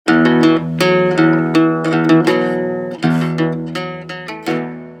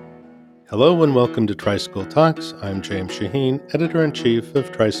Hello and welcome to Tricycle Talks. I'm James Shaheen, Editor-in-Chief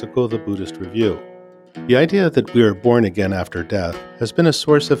of Tricycle, the Buddhist Review. The idea that we are born again after death has been a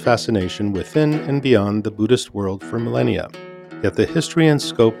source of fascination within and beyond the Buddhist world for millennia. Yet the history and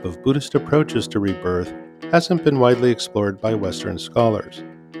scope of Buddhist approaches to rebirth hasn't been widely explored by Western scholars.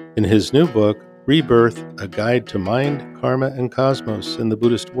 In his new book, Rebirth, A Guide to Mind, Karma, and Cosmos in the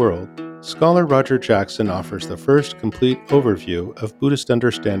Buddhist World, scholar Roger Jackson offers the first complete overview of Buddhist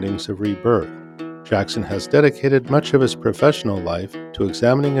understandings of rebirth. Jackson has dedicated much of his professional life to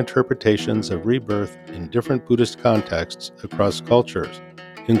examining interpretations of rebirth in different Buddhist contexts across cultures,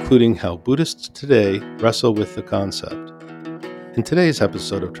 including how Buddhists today wrestle with the concept. In today's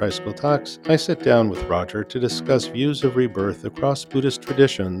episode of Tricycle Talks, I sit down with Roger to discuss views of rebirth across Buddhist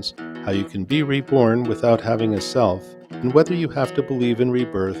traditions, how you can be reborn without having a self, and whether you have to believe in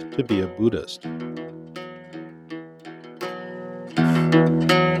rebirth to be a Buddhist.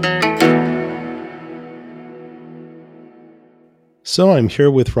 So I'm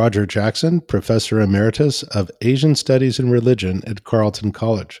here with Roger Jackson, Professor Emeritus of Asian Studies and Religion at Carleton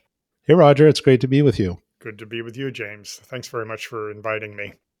College. Hey, Roger, it's great to be with you. Good to be with you, James. Thanks very much for inviting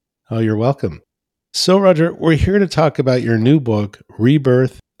me. Oh, you're welcome. So, Roger, we're here to talk about your new book,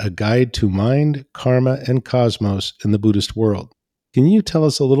 Rebirth, A Guide to Mind, Karma, and Cosmos in the Buddhist World. Can you tell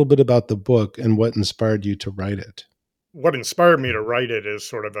us a little bit about the book and what inspired you to write it? What inspired me to write it is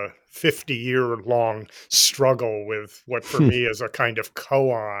sort of a 50-year-long struggle with what for me is a kind of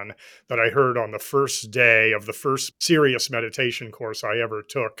koan that I heard on the first day of the first serious meditation course I ever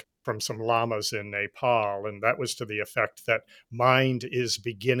took from some lamas in Nepal. And that was to the effect that mind is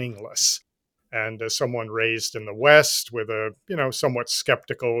beginningless. And as someone raised in the West with a, somewhat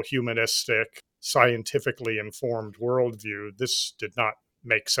skeptical, humanistic, scientifically informed worldview, this did not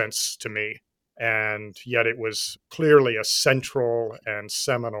make sense to me. And yet it was clearly a central and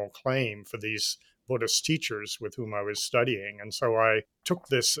seminal claim for these Buddhist teachers with whom I was studying. And so I took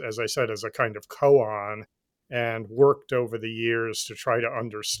this, as I said, as a kind of koan and worked over the years to try to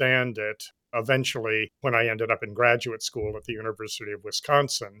understand it. Eventually, when I ended up in graduate school at the University of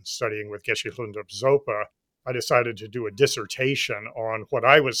Wisconsin, studying with Geshe Lhundrup Zopa, I decided to do a dissertation on what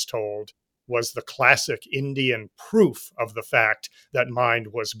I was told was the classic Indian proof of the fact that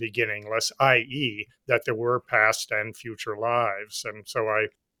mind was beginningless, i.e., that there were past and future lives. And so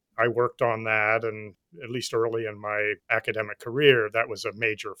I worked on that, and at least early in my academic career, that was a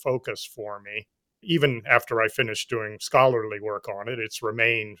major focus for me. Even after I finished doing scholarly work on it, it's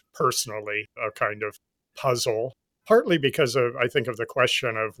remained personally a kind of puzzle, partly because of, I think, of the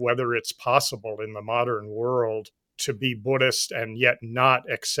question of whether it's possible in the modern world to be Buddhist and yet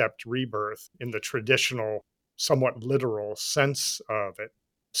not accept rebirth in the traditional, somewhat literal sense of it.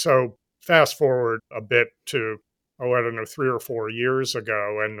 So fast forward a bit to, 3 or 4 years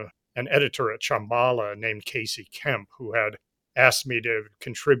ago, and an editor at Shambhala named Casey Kemp, who had asked me to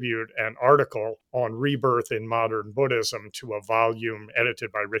contribute an article on rebirth in modern Buddhism to a volume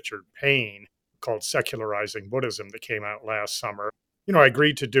edited by Richard Payne called Secularizing Buddhism that came out last summer. I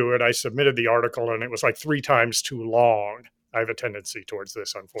agreed to do it. I submitted the article, and it was like 3 times too long. I have a tendency towards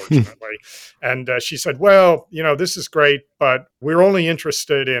this, unfortunately. And she said, well, this is great, but we're only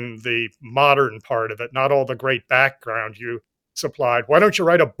interested in the modern part of it, not all the great background you supplied. Why don't you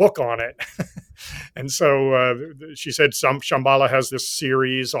write a book on it? And so she said, Shambhala has this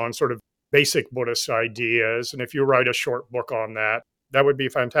series on sort of basic Buddhist ideas. And if you write a short book on that, that would be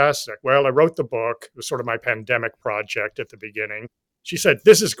fantastic. Well, I wrote the book. It was sort of my pandemic project at the beginning. She said,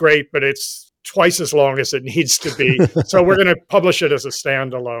 this is great, but it's twice as long as it needs to be. So we're going to publish it as a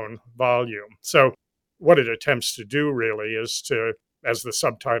standalone volume. So what it attempts to do really is to, as the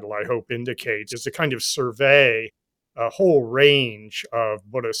subtitle I hope indicates, is to kind of survey a whole range of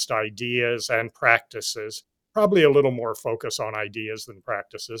Buddhist ideas and practices, probably a little more focus on ideas than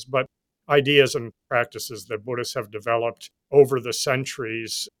practices, but ideas and practices that Buddhists have developed over the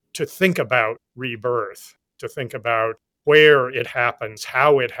centuries to think about rebirth, to think about where it happens,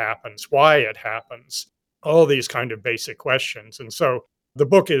 how it happens, why it happens, all these kind of basic questions. And so the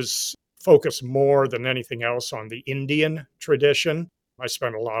book is focused more than anything else on the Indian tradition. I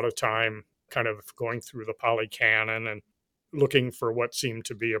spent a lot of time kind of going through the Pali Canon and looking for what seemed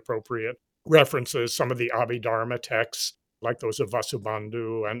to be appropriate references, some of the Abhidharma texts, like those of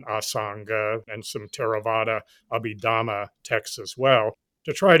Vasubandhu and Asanga, and some Theravada Abhidhamma texts as well,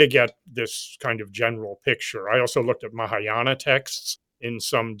 to try to get this kind of general picture. I also looked at Mahayana texts in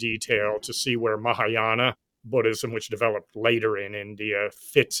some detail to see where Mahayana Buddhism, which developed later in India,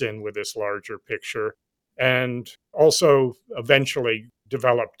 fits in with this larger picture. And also eventually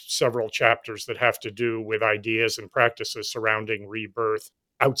developed several chapters that have to do with ideas and practices surrounding rebirth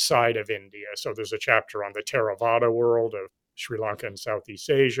outside of India. So there's a chapter on the Theravada world of Sri Lanka and Southeast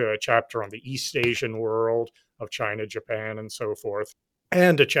Asia, a chapter on the East Asian world of China, Japan, and so forth,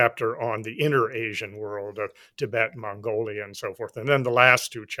 and a chapter on the inner Asian world of Tibet, Mongolia, and so forth. And then the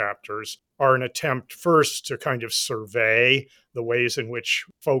last two chapters are an attempt first to kind of survey the ways in which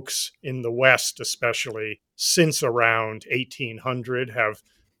folks in the West, especially since around 1800, have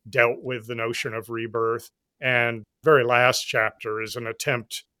dealt with the notion of rebirth. And very last chapter is an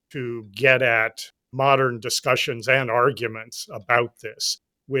attempt to get at modern discussions and arguments about this,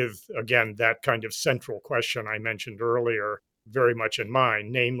 with, again, that kind of central question I mentioned earlier very much in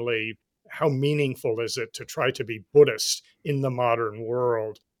mind, namely, how meaningful is it to try to be Buddhist in the modern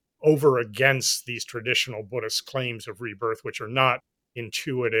world over against these traditional Buddhist claims of rebirth, which are not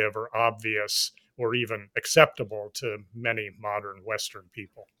intuitive or obvious or even acceptable to many modern Western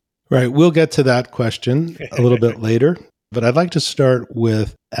people. Right. We'll get to that question a little bit later, but I'd like to start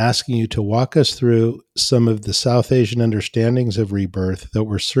with asking you to walk us through some of the South Asian understandings of rebirth that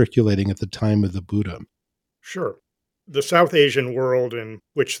were circulating at the time of the Buddha. Sure. The South Asian world in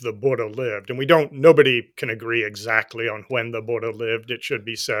which the Buddha lived, and nobody can agree exactly on when the Buddha lived, it should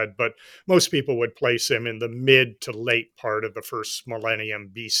be said, but most people would place him in the mid to late part of the first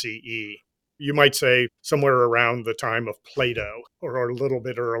millennium BCE. You might say somewhere around the time of Plato or a little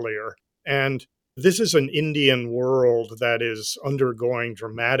bit earlier. And this is an Indian world that is undergoing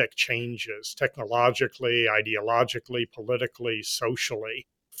dramatic changes technologically, ideologically, politically, socially,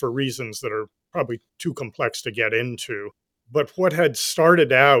 for reasons that are probably too complex to get into. But what had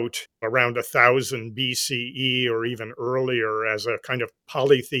started out around 1000 BCE or even earlier as a kind of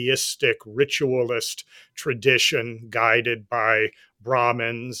polytheistic ritualist tradition guided by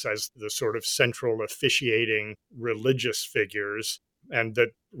Brahmins as the sort of central officiating religious figures, and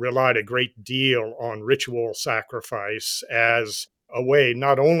that relied a great deal on ritual sacrifice as a way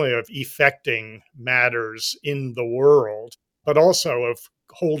not only of effecting matters in the world, but also of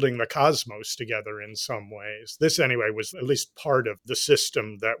holding the cosmos together in some ways. This, anyway, was at least part of the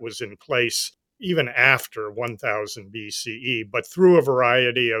system that was in place even after 1000 BCE, but through a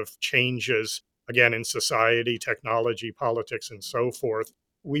variety of changes, again, in society, technology, politics, and so forth,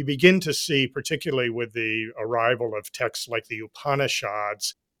 we begin to see, particularly with the arrival of texts like the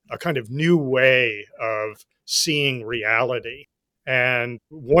Upanishads, a kind of new way of seeing reality. And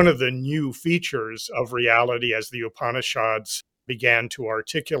one of the new features of reality as the Upanishads began to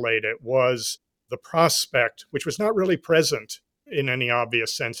articulate it was the prospect, which was not really present in any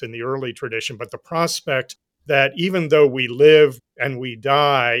obvious sense in the early tradition, but the prospect that even though we live and we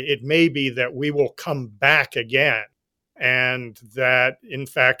die, it may be that we will come back again, and that, in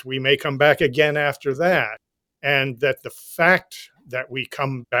fact, we may come back again after that, and that the fact that we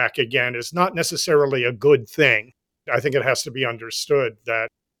come back again is not necessarily a good thing. I think it has to be understood that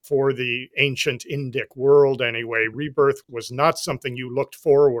for the ancient Indic world anyway, rebirth was not something you looked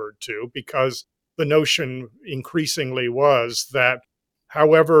forward to, because the notion increasingly was that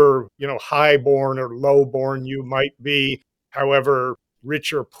however, highborn or lowborn you might be, however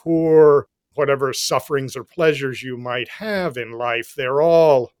rich or poor, whatever sufferings or pleasures you might have in life, they're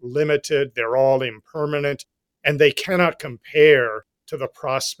all limited, they're all impermanent, and they cannot compare to the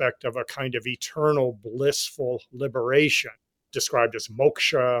prospect of a kind of eternal blissful liberation, described as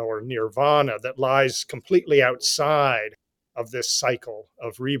moksha or nirvana, that lies completely outside of this cycle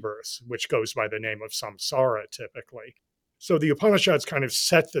of rebirths, which goes by the name of samsara typically. So the Upanishads kind of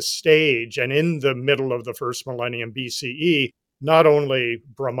set the stage, and in the middle of the first millennium BCE, not only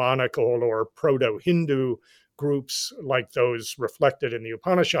Brahmanical or proto-Hindu groups like those reflected in the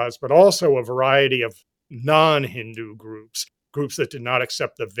Upanishads, but also a variety of non-Hindu groups that did not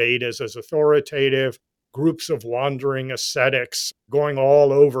accept the Vedas as authoritative, groups of wandering ascetics going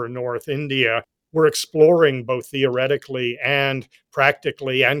all over North India were exploring both theoretically and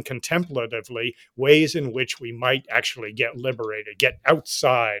practically and contemplatively ways in which we might actually get liberated, get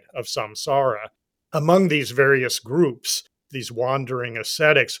outside of samsara. Among these various groups, these wandering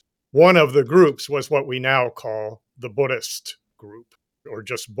ascetics, one of the groups was what we now call the Buddhist group, or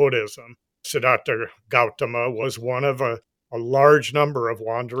just Buddhism. Siddhartha Gautama was one of a large number of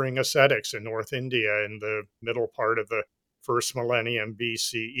wandering ascetics in North India in the middle part of the first millennium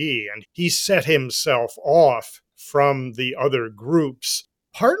BCE. And he set himself off from the other groups,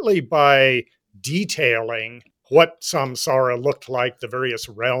 partly by detailing what samsara looked like, the various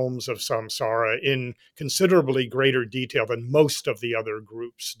realms of samsara, in considerably greater detail than most of the other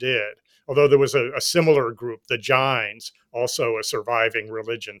groups did. Although there was a similar group, the Jains, also a surviving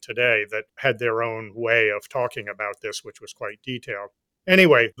religion today, that had their own way of talking about this, which was quite detailed.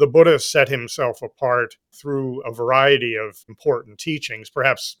 Anyway, the Buddha set himself apart through a variety of important teachings,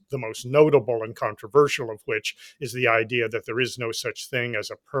 perhaps the most notable and controversial of which is the idea that there is no such thing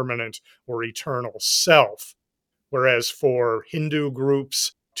as a permanent or eternal self. Whereas for Hindu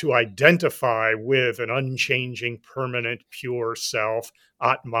groups, to identify with an unchanging, permanent, pure self,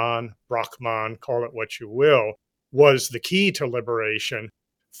 Atman, Brahman, call it what you will, was the key to liberation.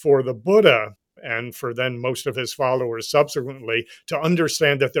 For the Buddha, and for then most of his followers subsequently, to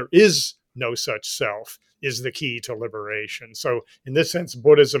understand that there is no such self is the key to liberation. So, in this sense,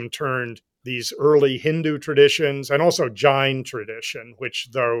 Buddhism turned these early Hindu traditions and also Jain tradition, which,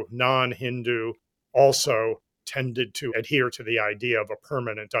 though non Hindu, also tended to adhere to the idea of a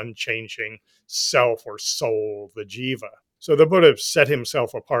permanent, unchanging self or soul, the jiva. So the Buddha set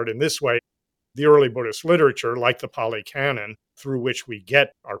himself apart in this way. The early Buddhist literature, like the Pali Canon, through which we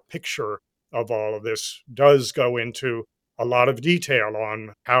get our picture of all of this, does go into a lot of detail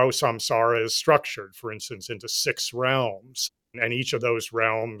on how samsara is structured, for instance, into 6 realms. And each of those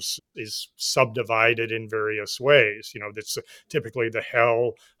realms is subdivided in various ways. That's typically the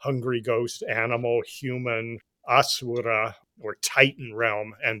hell, hungry ghost, animal, human, asura, or Titan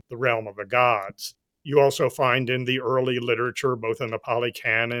realm, and the realm of the gods. You also find in the early literature, both in the Pali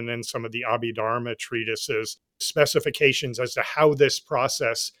Canon and some of the Abhidharma treatises, specifications as to how this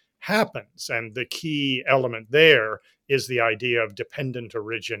process happens. And the key element there is the idea of dependent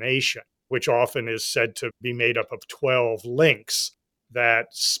origination, which often is said to be made up of 12 links that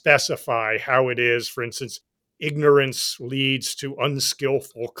specify how it is. For instance, ignorance leads to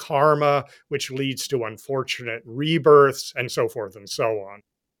unskillful karma, which leads to unfortunate rebirths, and so forth and so on.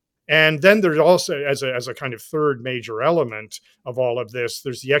 And then there's also, as a kind of third major element of all of this,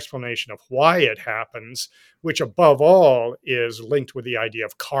 there's the explanation of why it happens, which above all is linked with the idea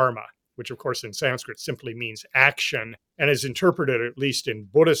of karma, which of course in Sanskrit simply means action and is interpreted, at least in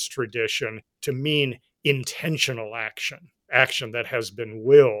Buddhist tradition, to mean intentional action, action that has been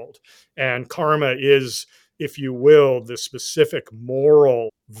willed. And karma is, if you will, the specific moral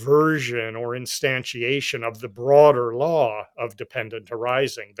version or instantiation of the broader law of dependent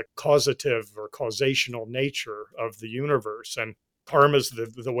arising, the causative or causational nature of the universe. And karma is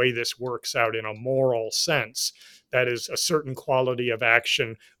the way this works out in a moral sense. That is, a certain quality of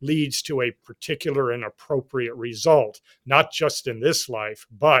action leads to a particular and appropriate result, not just in this life,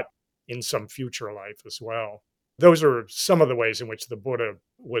 but in some future life as well. Those are some of the ways in which the Buddha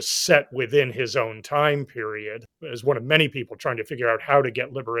was set within his own time period as one of many people trying to figure out how to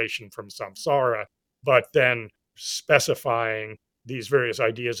get liberation from samsara, but then specifying these various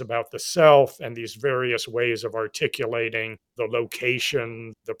ideas about the self and these various ways of articulating the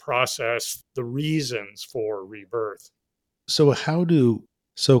location, the process, the reasons for rebirth. So, how do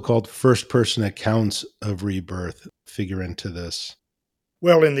so called first person accounts of rebirth figure into this?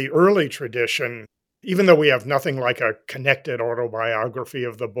 Well, in the early tradition, even though we have nothing like a connected autobiography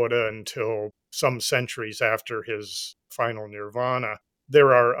of the Buddha until some centuries after his final nirvana,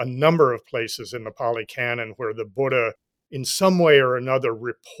 there are a number of places in the Pali Canon where the Buddha, in some way or another,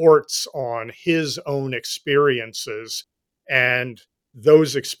 reports on his own experiences. And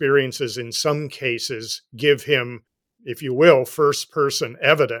those experiences, in some cases, give him, if you will, first person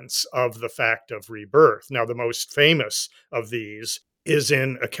evidence of the fact of rebirth. Now, the most famous of these is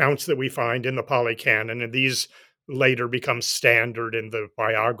in accounts that we find in the Pali Canon, and these later become standard in the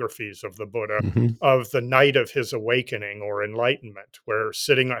biographies of the Buddha, of the night of his awakening or enlightenment, where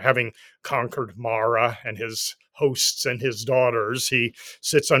sitting, having conquered Mara and his hosts and his daughters, he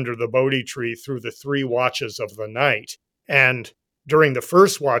sits under the Bodhi tree through the 3 watches of the night. And during the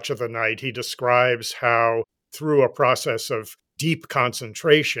first watch of the night, he describes how through a process of deep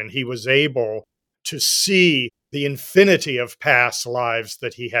concentration, he was able to see the infinity of past lives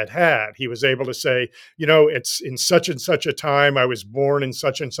that he had had. He was able to say, it's in such and such a time, I was born in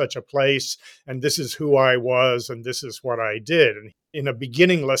such and such a place, and this is who I was, and this is what I did. And in a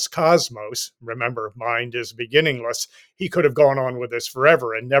beginningless cosmos, remember, mind is beginningless, he could have gone on with this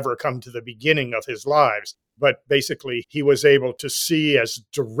forever and never come to the beginning of his lives. But basically, he was able to see as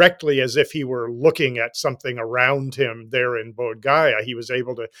directly as if he were looking at something around him there in Bodh Gaya. He was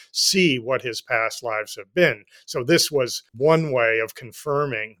able to see what his past lives have been. So this was one way of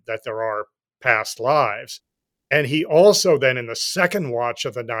confirming that there are past lives. And he also then, in the second watch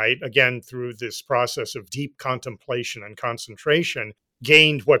of the night, again, through this process of deep contemplation and concentration,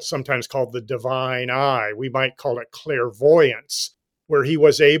 gained what's sometimes called the divine eye. We might call it clairvoyance, where he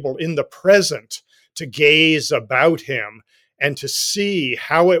was able in the present to gaze about him and to see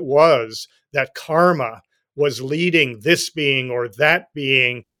how it was that karma was leading this being or that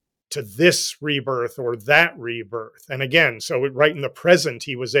being to this rebirth or that rebirth. And again, so right in the present,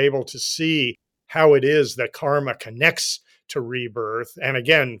 he was able to see how it is that karma connects to rebirth. And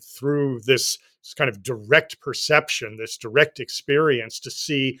again, through this kind of direct perception, this direct experience, to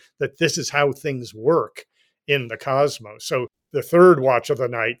see that this is how things work in the cosmos. So the third watch of the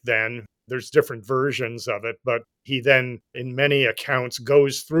night, then, there's different versions of it, but he then, in many accounts,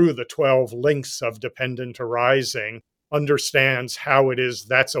 goes through the 12 links of dependent arising, understands how it is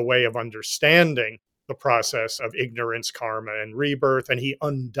that's a way of understanding the process of ignorance, karma, and rebirth, and he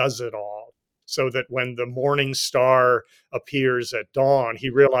undoes it all. So that when the morning star appears at dawn, he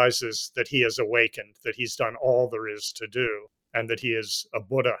realizes that he has awakened, that he's done all there is to do, and that he is a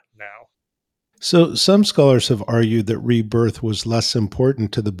Buddha now. So, some scholars have argued that rebirth was less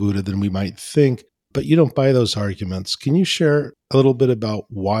important to the Buddha than we might think, but you don't buy those arguments. Can you share a little bit about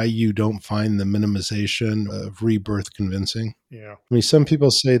why you don't find the minimization of rebirth convincing? Yeah. I mean, some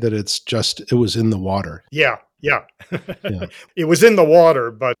people say that it was in the water. Yeah. Yeah. It was in the water,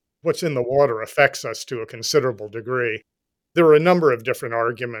 but what's in the water affects us to a considerable degree. There are a number of different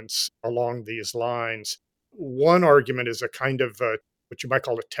arguments along these lines. One argument is a kind of what you might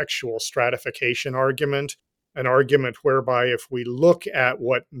call a textual stratification argument, an argument whereby if we look at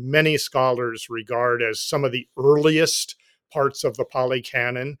what many scholars regard as some of the earliest parts of the Pali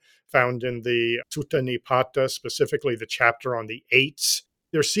Canon, found in the Sutta Nipata, specifically the chapter on the eights,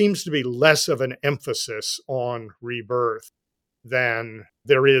 there seems to be less of an emphasis on rebirth than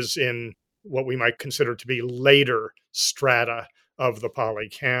there is in what we might consider to be later strata of the Pali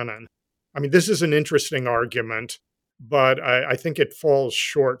Canon. I mean, this is an interesting argument, but I think it falls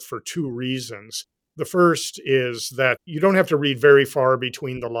short for two reasons. The first is that you don't have to read very far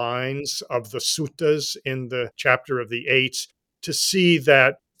between the lines of the suttas in the chapter of the eights to see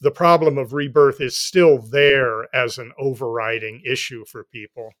that the problem of rebirth is still there as an overriding issue for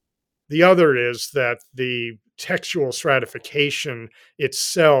people. The other is that the textual stratification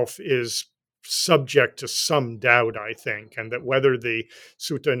itself is subject to some doubt, I think, and that whether the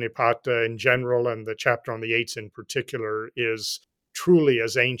Sutta Nipata in general and the chapter on the eights in particular is truly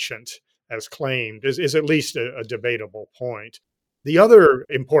as ancient as claimed is at least a debatable point. The other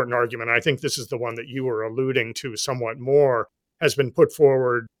important argument, I think this is the one that you were alluding to somewhat more, has been put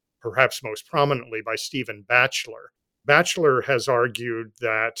forward perhaps most prominently by Stephen Batchelor. Batchelor has argued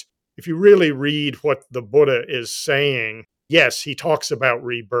that if you really read what the Buddha is saying, yes, he talks about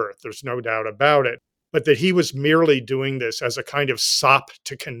rebirth, there's no doubt about it, but that he was merely doing this as a kind of sop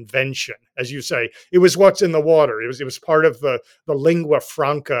to convention. As you say, it was what's in the water. It was part of the lingua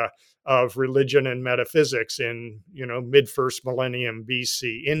franca of religion and metaphysics in, mid-first millennium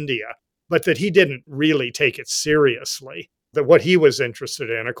BC India, but that he didn't really take it seriously. That what he was interested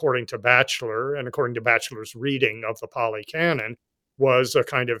in, according to Batchelor and according to Batchelor's reading of the Pali Canon, was a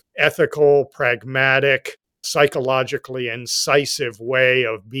kind of ethical, pragmatic, psychologically incisive way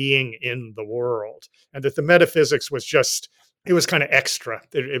of being in the world. And that the metaphysics was it was kind of extra.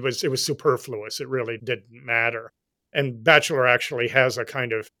 It was superfluous. It really didn't matter. And Batchelor actually has a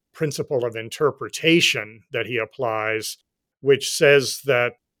kind of principle of interpretation that he applies, which says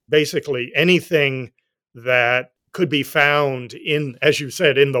that basically anything that could be found in, as you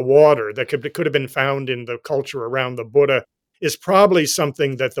said, in the water, that could have been found in the culture around the Buddha, is probably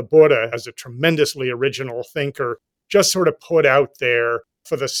something that the Buddha, as a tremendously original thinker, just sort of put out there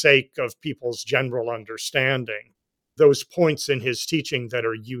for the sake of people's general understanding. Those points in his teaching that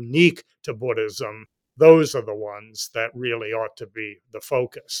are unique to Buddhism, those are the ones that really ought to be the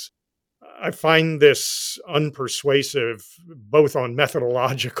focus. I find this unpersuasive, both on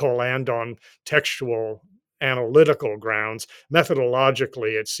methodological and on textual analytical grounds.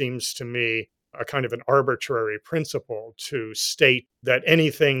 Methodologically, it seems to me a kind of an arbitrary principle to state that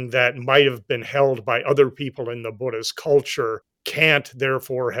anything that might have been held by other people in the Buddha's culture can't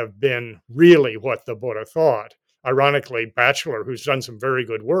therefore have been really what the Buddha thought. Ironically, Batchelor, who's done some very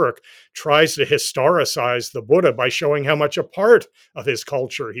good work, tries to historicize the Buddha by showing how much a part of his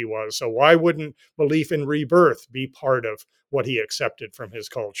culture he was. So why wouldn't belief in rebirth be part of what he accepted from his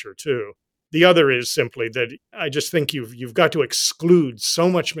culture too? The other is simply that I just think you've got to exclude so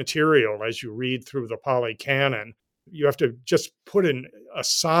much material as you read through the Pali Canon. You have to just put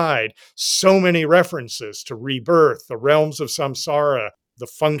aside so many references to rebirth, the realms of samsara, the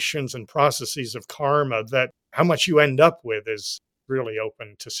functions and processes of karma, that how much you end up with is really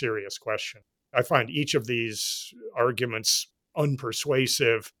open to serious question. I find each of these arguments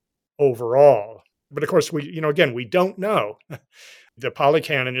unpersuasive overall. But of course, we don't know. The Pali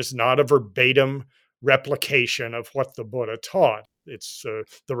Canon is not a verbatim replication of what the Buddha taught. It's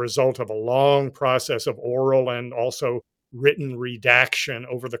the result of a long process of oral and also written redaction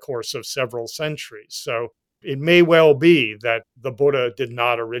over the course of several centuries. So it may well be that the Buddha did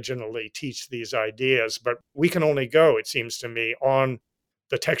not originally teach these ideas, but we can only go, it seems to me, on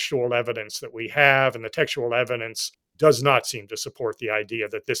the textual evidence that we have. And the textual evidence does not seem to support the idea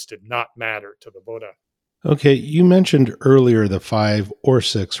that this did not matter to the Buddha. Okay, you mentioned earlier the 5 or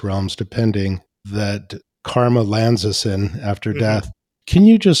 6 realms, depending, that karma lands us in after Mhm. death. Can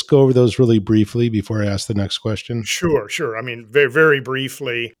you just go over those really briefly before I ask the next question? Sure, sure. I mean, very, very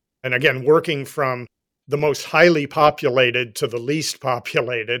briefly, and again, working from the most highly populated to the least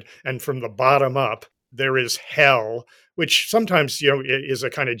populated, and from the bottom up, there is hell, which sometimes, is a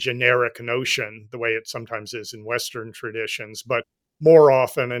kind of generic notion, the way it sometimes is in Western traditions, but more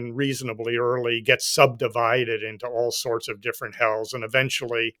often and reasonably early gets subdivided into all sorts of different hells. And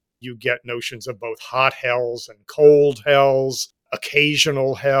eventually you get notions of both hot hells and cold hells,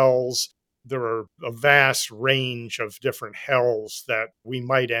 occasional hells. There are a vast range of different hells that we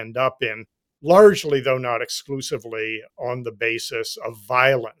might end up in, largely, though not exclusively, on the basis of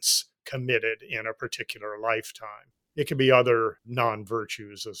violence committed in a particular lifetime. It can be other non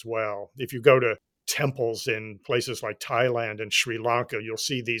virtues as well. If you go to temples in places like Thailand and Sri Lanka, you'll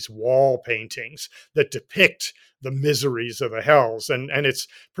see these wall paintings that depict the miseries of the hells. And it's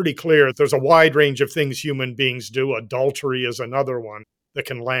pretty clear there's a wide range of things human beings do. Adultery is another one that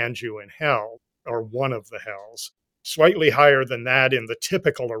can land you in hell, or one of the hells. Slightly higher than that in the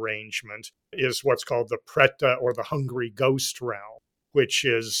typical arrangement is what's called the preta, or the hungry ghost realm, which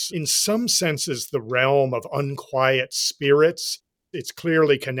is in some senses the realm of unquiet spirits. It's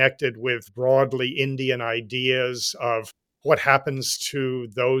clearly connected with broadly Indian ideas of what happens to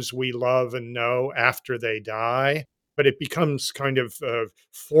those we love and know after they die. But it becomes kind of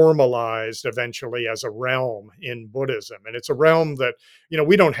formalized eventually as a realm in Buddhism. And it's a realm that,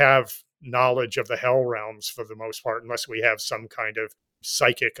 we don't have knowledge of the hell realms for the most part, unless we have some kind of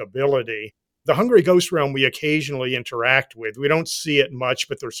psychic ability. The hungry ghost realm we occasionally interact with. We don't see it much,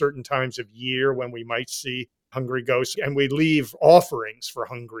 but there are certain times of year when we might see hungry ghosts, and we leave offerings for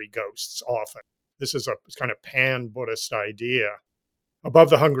hungry ghosts often. This is a kind of pan Buddhist idea. Above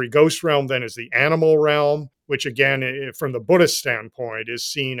the hungry ghost realm, then, is the animal realm, which, again, from the Buddhist standpoint, is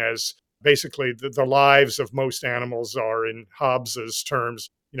seen as basically the lives of most animals are, in Hobbes's terms,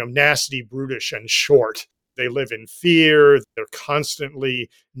 nasty, brutish, and short. They live in fear. They're constantly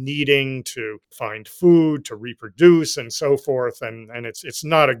needing to find food, to reproduce, and so forth. And it's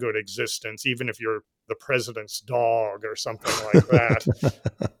not a good existence, even if you're the president's dog or something like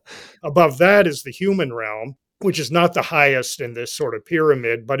that. Above that is the human realm, which is not the highest in this sort of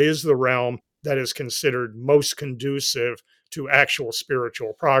pyramid, but is the realm that is considered most conducive to actual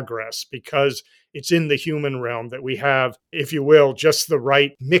spiritual progress, because it's in the human realm that we have, if you will, just the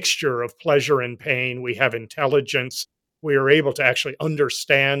right mixture of pleasure and pain. We have intelligence. We are able to actually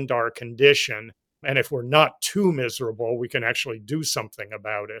understand our condition. And if we're not too miserable, we can actually do something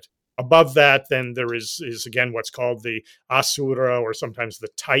about it. Above that, then there is again what's called the Asura, or sometimes the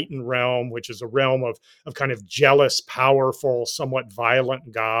Titan realm, which is a realm of kind of jealous, powerful, somewhat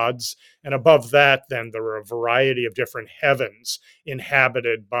violent gods. And above that, then there are a variety of different heavens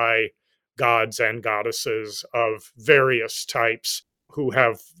inhabited by gods and goddesses of various types, who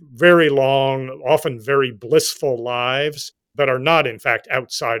have very long, often very blissful lives, but are not, in fact,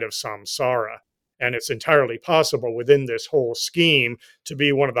 outside of samsara. And it's entirely possible within this whole scheme to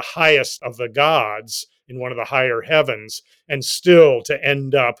be one of the highest of the gods in one of the higher heavens, and still to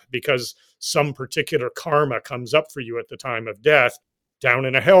end up, because some particular karma comes up for you at the time of death, down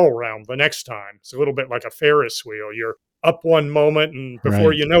in a hell realm the next time. It's a little bit like a Ferris wheel. You're up one moment, and before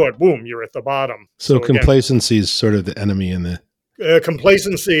Right. you know it, boom, you're at the bottom. So So again, complacency is sort of the enemy in the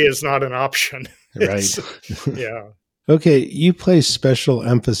complacency is not an option. right. It's, yeah. Okay, you place special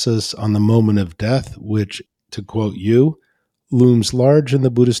emphasis on the moment of death, which, to quote you, looms large in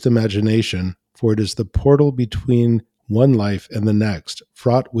the Buddhist imagination, for it is the portal between one life and the next,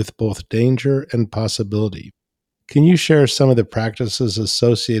 fraught with both danger and possibility. Can you share some of the practices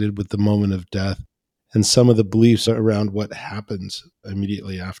associated with the moment of death and some of the beliefs around what happens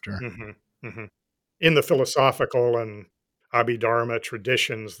immediately after? hmm hmm In the philosophical and Abhidharma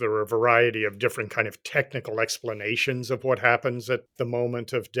traditions, there are a variety of different kind of technical explanations of what happens at the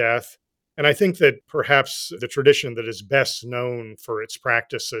moment of death. And I think that perhaps the tradition that is best known for its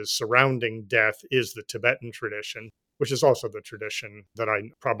practices surrounding death is the Tibetan tradition, which is also the tradition that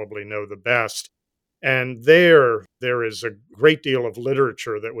I probably know the best. And there is a great deal of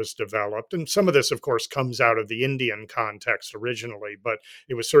literature that was developed. And some of this, of course, comes out of the Indian context originally, but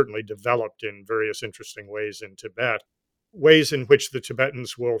it was certainly developed in various interesting ways in Tibet, ways in which the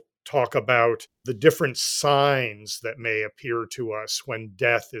Tibetans will talk about the different signs that may appear to us when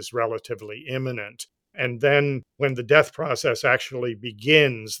death is relatively imminent. And then when the death process actually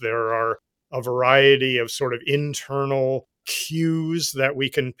begins, there are a variety of sort of internal cues that we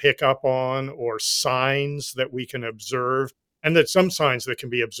can pick up on or signs that we can observe. And that some signs that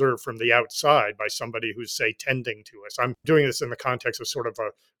can be observed from the outside by somebody who's, say, tending to us. I'm doing this in the context of sort of a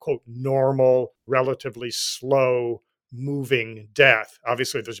quote, normal, relatively slow moving death.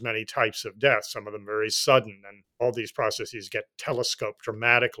 Obviously, there's many types of death, some of them very sudden, and all these processes get telescoped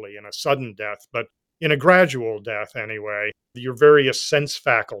dramatically in a sudden death. But in a gradual death, anyway, your various sense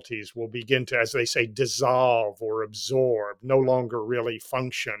faculties will begin to, as they say, dissolve or absorb, no longer really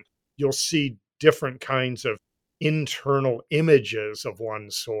function. You'll see different kinds of internal images of one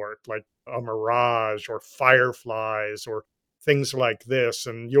sort, like a mirage or fireflies or things like this.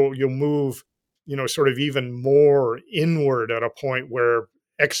 And you'll move, sort of even more inward at a point where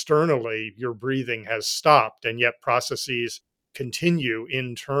externally your breathing has stopped, and yet processes continue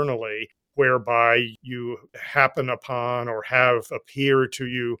internally, whereby you happen upon or have appear to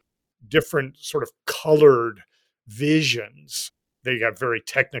you different sort of colored visions. They have very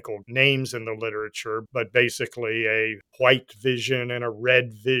technical names in the literature, but basically a white vision and a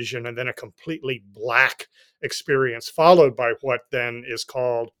red vision, and then a completely black experience, followed by what then is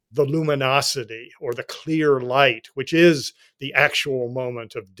called the luminosity or the clear light, which is the actual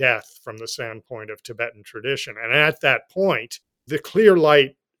moment of death from the standpoint of Tibetan tradition. And at that point, the clear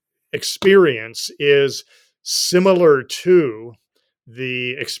light experience is similar to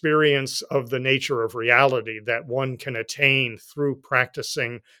the experience of the nature of reality that one can attain through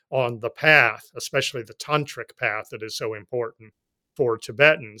practicing on the path, especially the tantric path that is so important for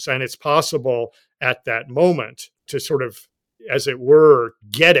Tibetans. And it's possible at that moment to sort of, as it were,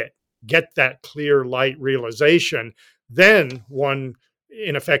 get that clear light realization. Then one,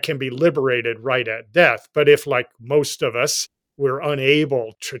 in effect, can be liberated right at death. But if, like most of us, we're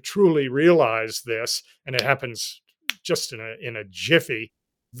unable to truly realize this, and it happens just in a jiffy,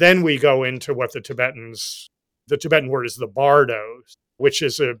 then we go into what the Tibetan word is the bardo, which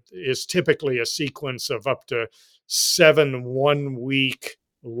is typically a sequence of up to 7 1-week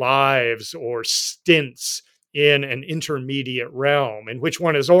lives or stints in an intermediate realm, in which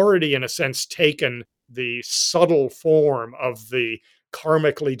one has already, in a sense, taken the subtle form of the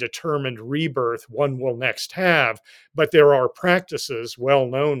karmically determined rebirth one will next have. But there are practices well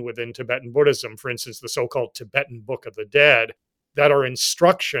known within Tibetan Buddhism, for instance, the so-called Tibetan Book of the Dead, that are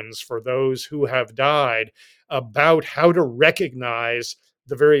instructions for those who have died about how to recognize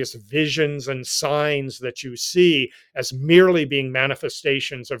the various visions and signs that you see as merely being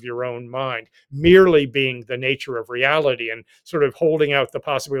manifestations of your own mind, merely being the nature of reality, and sort of holding out the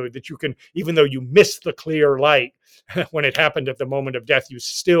possibility that you can, even though you missed the clear light when it happened at the moment of death, you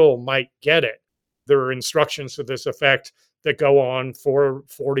still might get it. There are instructions to this effect that go on for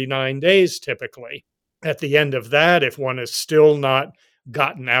 49 days typically. At the end of that, if one is still not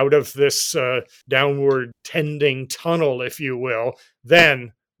gotten out of this downward tending tunnel, if you will,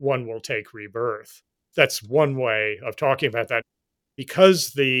 then one will take rebirth. That's one way of talking about that.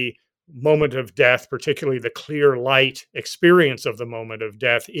 Because the moment of death, particularly the clear light experience of the moment of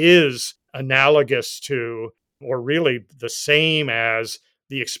death, is analogous to, or really the same as,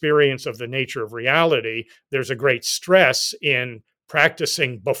 the experience of the nature of reality, there's a great stress in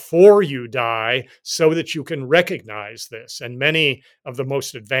practicing before you die so that you can recognize this. And many of the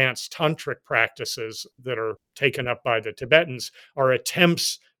most advanced tantric practices that are taken up by the Tibetans are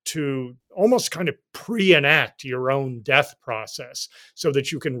attempts to almost kind of pre-enact your own death process so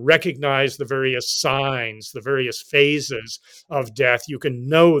that you can recognize the various signs, the various phases of death. You can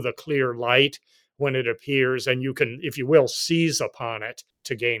know the clear light when it appears, and you can, if you will, seize upon it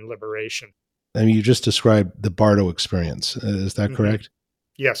to gain liberation. I mean, you just described the Bardo experience. Is that correct?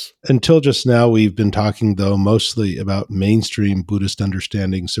 Yes. Until just now, we've been talking, though, mostly about mainstream Buddhist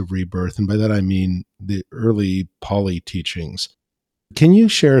understandings of rebirth. And by that, I mean the early Pali teachings. Can you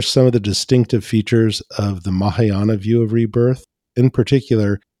share some of the distinctive features of the Mahayana view of rebirth? In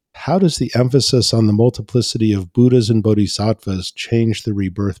particular, how does the emphasis on the multiplicity of Buddhas and Bodhisattvas change the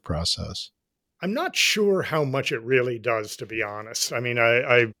rebirth process? I'm not sure how much it really does, to be honest. I mean,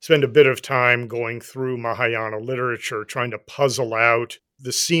 I spend a bit of time going through Mahayana literature, trying to puzzle out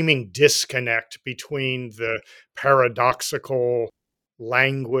the seeming disconnect between the paradoxical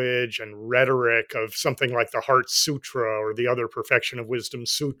language and rhetoric of something like the Heart Sutra or the other Perfection of Wisdom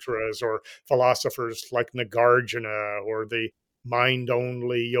Sutras, or philosophers like Nagarjuna, or the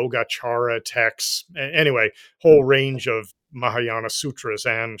mind-only Yogacara texts. Anyway, whole range of Mahayana sutras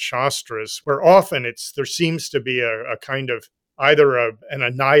and shastras, where often there seems to be a kind of either an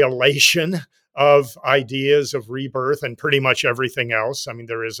annihilation of ideas of rebirth and pretty much everything else. I mean,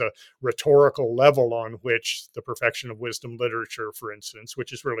 there is a rhetorical level on which the perfection of wisdom literature, for instance,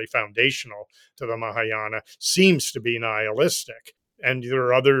 which is really foundational to the Mahayana, seems to be nihilistic. And there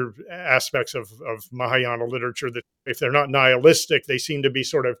are other aspects of Mahayana literature that, if they're not nihilistic, they seem to be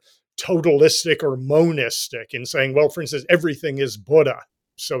sort of totalistic or monistic in saying, well, for instance, everything is Buddha.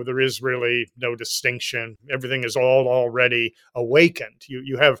 So there is really no distinction. Everything is all already awakened.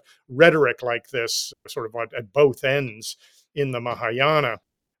 You have rhetoric like this sort of at both ends in the Mahayana.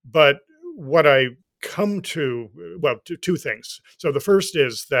 But what I come to, well, two things. So the first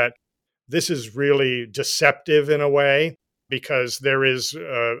is that this is really deceptive in a way, because there is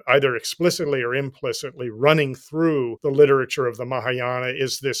either explicitly or implicitly running through the literature of the Mahayana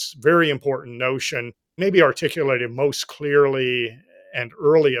is this very important notion, maybe articulated most clearly and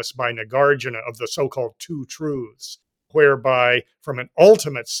earliest by Nagarjuna, of the so-called two truths, whereby from an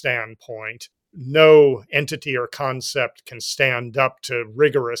ultimate standpoint, no entity or concept can stand up to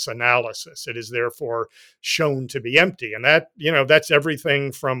rigorous analysis. It is therefore shown to be empty. And that, that's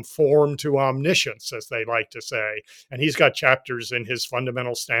everything from form to omniscience, as they like to say. And he's got chapters in his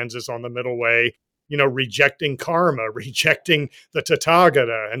fundamental stanzas on the middle way, rejecting karma, rejecting the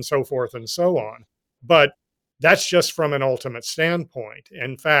Tathagata, and so forth and so on. But that's just from an ultimate standpoint.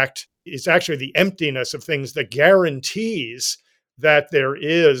 In fact, it's actually the emptiness of things that guarantees that there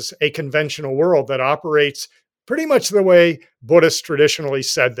is a conventional world that operates pretty much the way Buddhists traditionally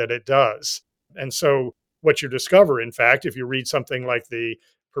said that it does. And so what you discover, in fact, if you read something like the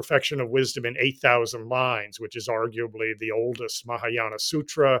Perfection of Wisdom in 8,000 Lines, which is arguably the oldest Mahayana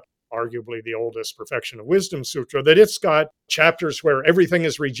sutra, arguably the oldest Perfection of Wisdom sutra, that it's got chapters where everything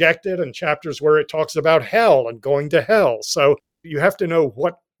is rejected and chapters where it talks about hell and going to hell. So you have to know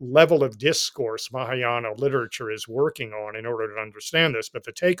what level of discourse Mahayana literature is working on in order to understand this. But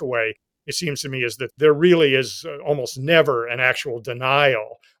the takeaway, it seems to me, is that there really is almost never an actual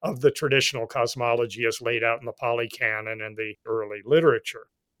denial of the traditional cosmology as laid out in the Pali Canon and the early literature.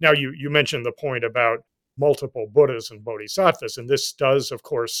 Now, you mentioned the point about multiple Buddhas and Bodhisattvas, and this does, of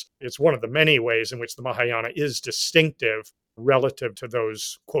course, it's one of the many ways in which the Mahayana is distinctive relative to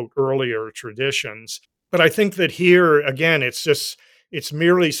those, quote, earlier traditions. But I think that here, again, it's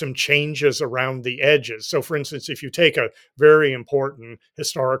merely some changes around the edges. So, for instance, if you take a very important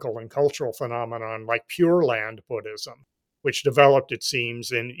historical and cultural phenomenon like Pure Land Buddhism, which developed, it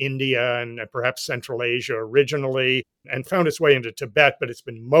seems, in India and perhaps Central Asia originally, and found its way into Tibet, but it's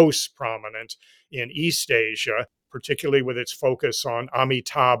been most prominent in East Asia, particularly with its focus on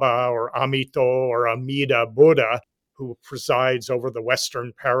Amitabha or Amito or Amida Buddha, who presides over the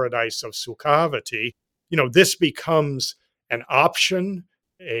Western paradise of Sukhavati. This becomes an option,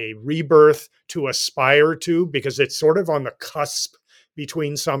 a rebirth to aspire to, because it's sort of on the cusp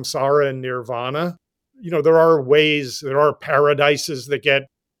between samsara and nirvana. There are paradises that get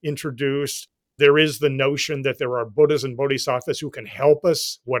introduced. There is the notion that there are Buddhas and Bodhisattvas who can help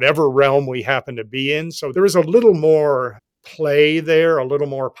us, whatever realm we happen to be in. So there is a little more play there, a little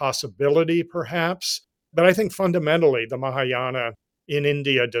more possibility, perhaps. But I think fundamentally, the Mahayana in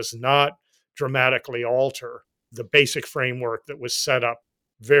India does not dramatically alter the basic framework that was set up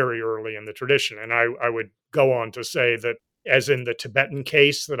very early in the tradition. And I would go on to say that, as in the Tibetan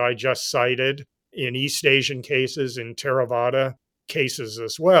case that I just cited, in East Asian cases, in Theravada cases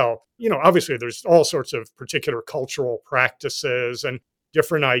as well, obviously there's all sorts of particular cultural practices and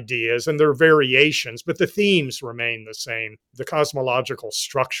different ideas, and there are variations, but the themes remain the same. The cosmological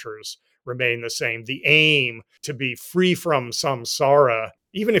structures remain the same. The aim to be free from samsara,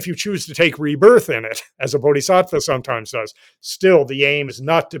 even if you choose to take rebirth in it, as a bodhisattva sometimes does, still the aim is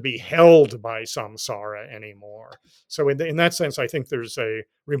not to be held by samsara anymore. So in that sense, I think there's a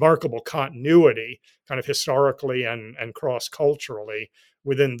remarkable continuity, kind of historically and cross-culturally,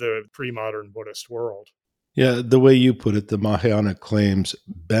 within the pre-modern Buddhist world. Yeah, the way you put it, the Mahayana claims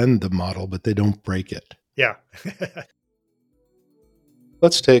bend the model, but they don't break it. Yeah.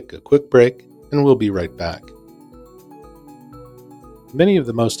 Let's take a quick break, and we'll be right back. Many of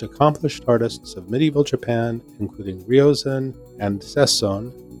the most accomplished artists of medieval Japan, including Ryozen and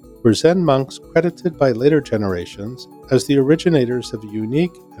Sesson, were Zen monks credited by later generations as the originators of a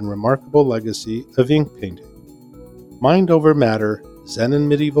unique and remarkable legacy of ink painting. Mind Over Matter, Zen in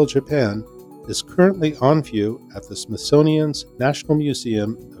Medieval Japan, is currently on view at the Smithsonian's National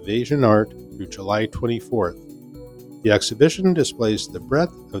Museum of Asian Art through July 24th. The exhibition displays the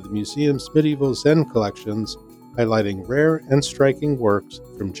breadth of the museum's medieval Zen collections, highlighting rare and striking works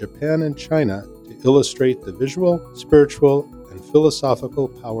from Japan and China to illustrate the visual, spiritual, and philosophical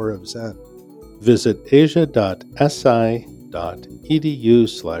power of Zen. Visit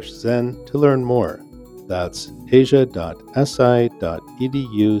asia.si.edu/Zen to learn more. That's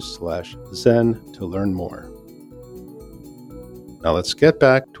asia.si.edu/Zen to learn more. Now let's get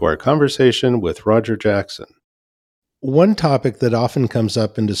back to our conversation with Roger Jackson. One topic that often comes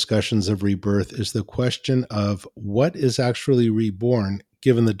up in discussions of rebirth is the question of what is actually reborn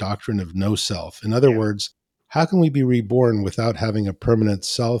given the doctrine of no self. In other words, how can we be reborn without having a permanent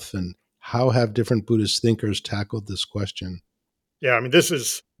self, and how have different Buddhist thinkers tackled this question? Yeah, I mean, this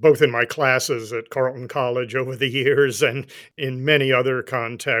is both in my classes at Carleton College over the years and in many other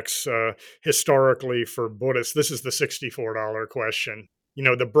contexts, historically for Buddhists. This is the $64 question. You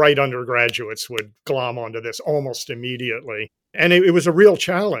know, the bright undergraduates would glom onto this almost immediately. And it was a real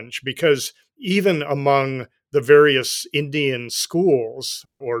challenge because even among the various Indian schools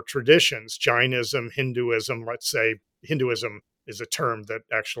or traditions, Jainism, Hinduism, let's say, Hinduism is a term that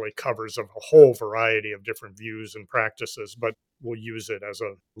actually covers a whole variety of different views and practices, but we'll use it as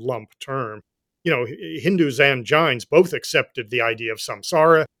a lump term. You know, Hindus and Jains both accepted the idea of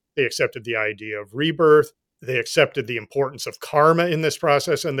samsara. They accepted the idea of rebirth. They accepted the importance of karma in this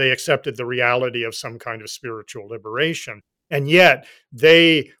process, and they accepted the reality of some kind of spiritual liberation. And yet,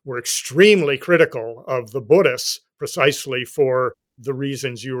 they were extremely critical of the Buddhists precisely for the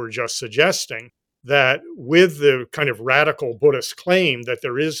reasons you were just suggesting, that with the kind of radical Buddhist claim that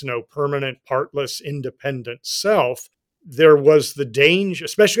there is no permanent, partless, independent self, there was the danger,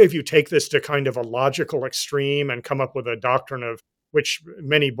 especially if you take this to kind of a logical extreme and come up with a doctrine of, which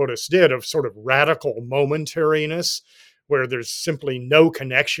many Buddhists did, of sort of radical momentariness, where there's simply no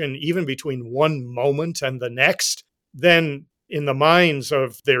connection even between one moment and the next, then in the minds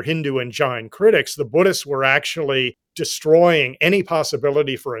of their Hindu and Jain critics, the Buddhists were actually destroying any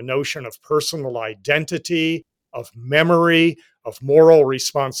possibility for a notion of personal identity, of memory, of moral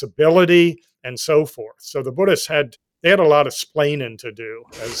responsibility, and so forth. So the Buddhists had a lot of splaining to do,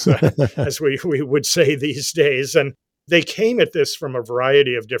 as we would say these days. And they came at this from a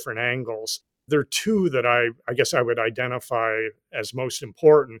variety of different angles. There are two that I guess I would identify as most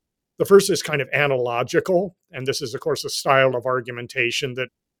important. The first is kind of analogical, and this is, of course, a style of argumentation that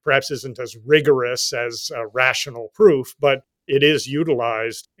perhaps isn't as rigorous as rational proof, but it is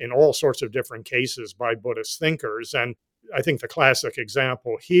utilized in all sorts of different cases by Buddhist thinkers. And I think the classic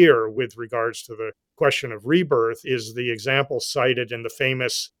example here with regards to the question of rebirth is the example cited in the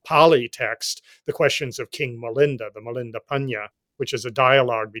famous Pali text, The Questions of King Milinda, the Milinda Panya, which is a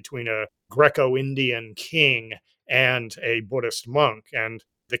dialogue between a Greco-Indian king and a Buddhist monk. And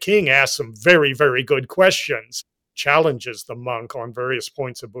the king asks some very, very good questions, challenges the monk on various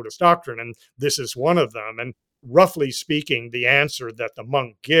points of Buddhist doctrine, and this is one of them. And roughly speaking, the answer that the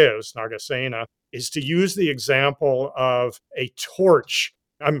monk gives, Nagasena, is to use the example of a torch.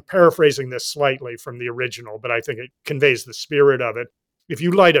 I'm paraphrasing this slightly from the original, but I think it conveys the spirit of it. If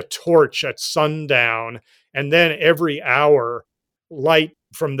you light a torch at sundown, and then every hour light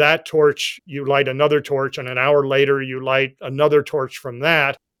from that torch, you light another torch, and an hour later you light another torch from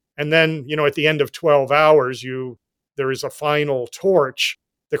that. And then, you know, at the end of 12 hours, there is a final torch.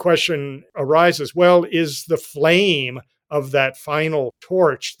 The question arises, well, is the flame of that final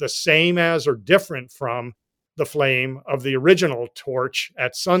torch the same as or different from the flame of the original torch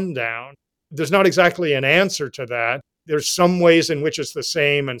at sundown? There's not exactly an answer to that. There's some ways in which it's the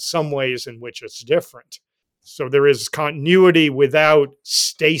same and some ways in which it's different. So there is continuity without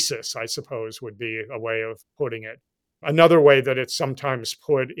stasis, I suppose, would be a way of putting it. Another way that it's sometimes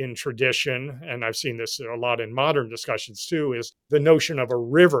put in tradition, and I've seen this a lot in modern discussions too, is the notion of a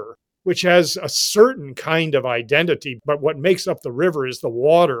river, which has a certain kind of identity, but what makes up the river is the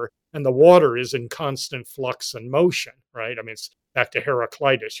water, and the water is in constant flux and motion, right? I mean, it's back to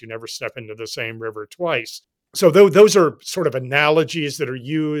Heraclitus, you never step into the same river twice. So those are sort of analogies that are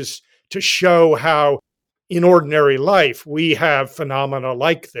used to show how in ordinary life, we have phenomena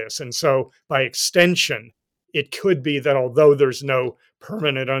like this. And so by extension, it could be that although there's no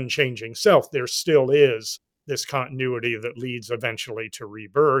permanent unchanging self, there still is this continuity that leads eventually to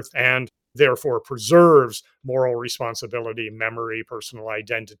rebirth and therefore preserves moral responsibility, memory, personal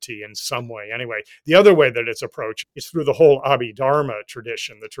identity in some way. Anyway, the other way that it's approached is through the whole Abhidharma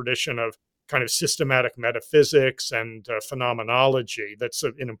tradition, the tradition of kind of systematic metaphysics and phenomenology. That's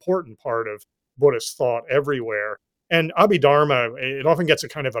an important part of Buddhist thought everywhere. And Abhidharma, it often gets a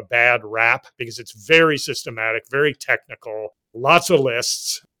kind of a bad rap because it's very systematic, very technical, lots of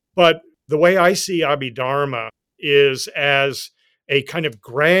lists. But the way I see Abhidharma is as a kind of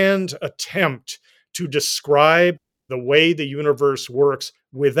grand attempt to describe the way the universe works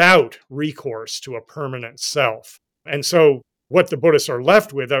without recourse to a permanent self. And so what the Buddhists are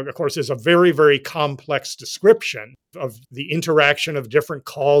left with, of course, is a very, very complex description of the interaction of different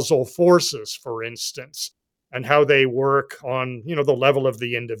causal forces, for instance, and how they work on, the level of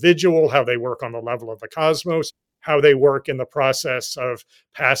the individual, how they work on the level of the cosmos, how they work in the process of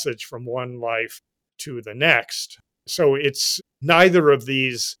passage from one life to the next. So it's neither of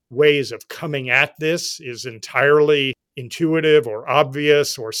these ways of coming at this is entirely intuitive or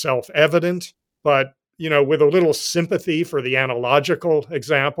obvious or self-evident, but with a little sympathy for the analogical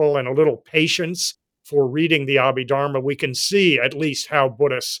example and a little patience for reading the Abhidharma, we can see at least how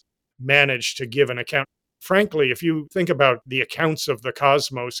Buddhists manage to give an account. Frankly, if you think about the accounts of the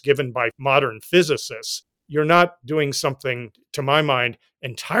cosmos given by modern physicists, you're not doing something, to my mind,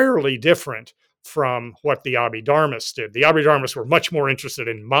 entirely different from what the Abhidharmists did. The Abhidharmists were much more interested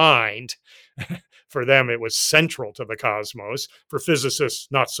in mind. For them, it was central to the cosmos. For physicists,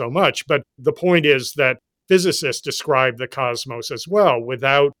 not so much. But the point is that physicists describe the cosmos as well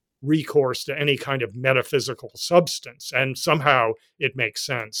without recourse to any kind of metaphysical substance. And somehow it makes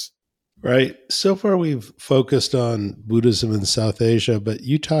sense. Right. So far, we've focused on Buddhism in South Asia, but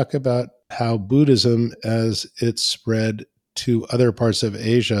you talk about how Buddhism, as it spread to other parts of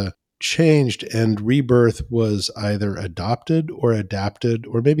Asia, changed, and rebirth was either adopted or adapted,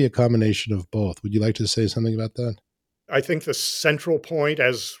 or maybe a combination of both. Would you like to say something about that? I think the central point,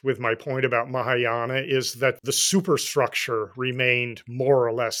 as with my point about Mahayana, is that the superstructure remained more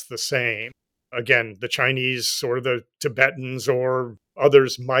or less the same. Again, the Chinese or the Tibetans or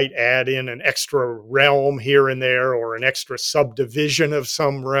others might add in an extra realm here and there or an extra subdivision of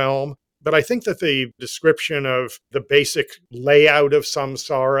some realm. But I think that the description of the basic layout of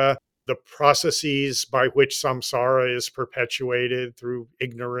samsara, the processes by which samsara is perpetuated through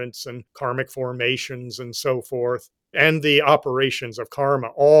ignorance and karmic formations and so forth, and the operations of karma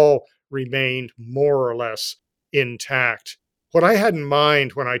all remained more or less intact. What I had in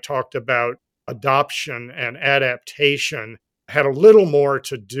mind when I talked about adoption and adaptation had a little more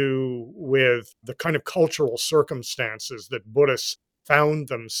to do with the kind of cultural circumstances that Buddhists found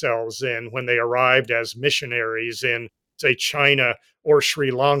themselves in when they arrived as missionaries in, say, China or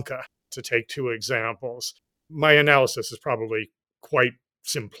Sri Lanka, to take two examples. My analysis is probably quite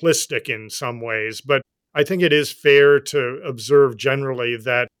simplistic in some ways, but I think it is fair to observe generally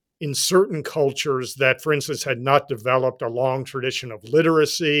that in certain cultures that, for instance, had not developed a long tradition of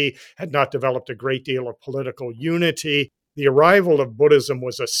literacy, had not developed a great deal of political unity, the arrival of Buddhism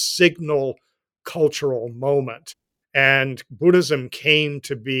was a signal cultural moment. And Buddhism came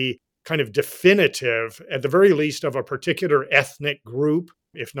to be kind of definitive, at the very least, of a particular ethnic group,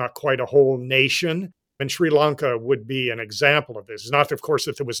 if not quite a whole nation. And Sri Lanka would be an example of this. Not, of course,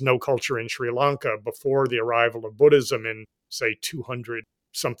 that there was no culture in Sri Lanka before the arrival of Buddhism in, say, 200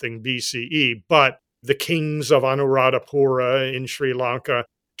 something BCE, but the kings of Anuradhapura in Sri Lanka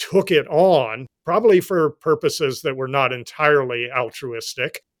took it on, probably for purposes that were not entirely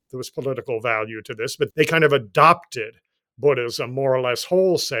altruistic. There was political value to this, but they kind of adopted Buddhism more or less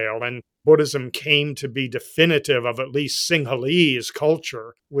wholesale, and Buddhism came to be definitive of at least Sinhalese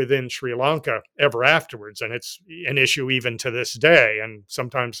culture within Sri Lanka ever afterwards. And it's an issue even to this day, and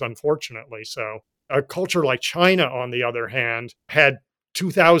sometimes unfortunately so. A culture like China, on the other hand, had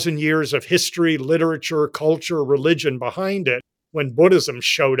 2,000 years of history, literature, culture, religion behind it when Buddhism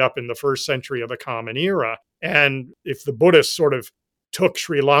showed up in the first century of the Common Era. And if the Buddhists sort of took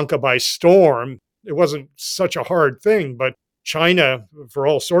Sri Lanka by storm, it wasn't such a hard thing, but China, for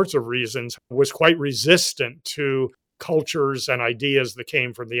all sorts of reasons, was quite resistant to cultures and ideas that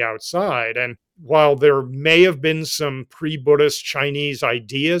came from the outside. And while there may have been some pre-Buddhist Chinese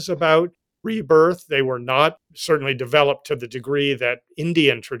ideas about rebirth, they were not certainly developed to the degree that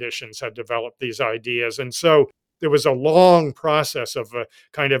Indian traditions had developed these ideas. And so there was a long process of a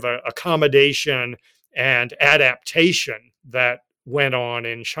kind of a accommodation and adaptation that went on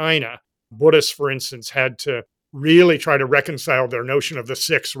in China. Buddhists, for instance, had to really try to reconcile their notion of the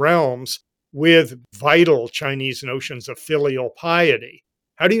six realms with vital Chinese notions of filial piety.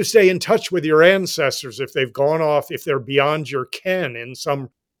 How do you stay in touch with your ancestors if they've gone off, if they're beyond your ken in some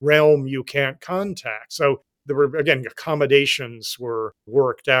realm you can't contact? So there were, again, accommodations were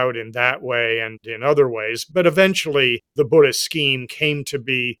worked out in that way and in other ways. But eventually, the Buddhist scheme came to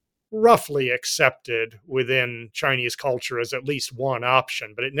be roughly accepted within Chinese culture as at least one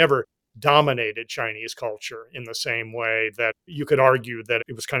option, but it never dominated Chinese culture in the same way that you could argue that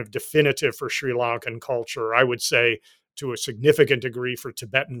it was kind of definitive for Sri Lankan culture. I would say to a significant degree for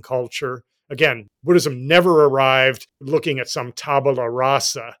Tibetan culture. Again, Buddhism never arrived looking at some tabula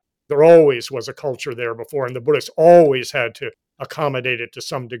rasa. There always was a culture there before, and the Buddhists always had to accommodate it to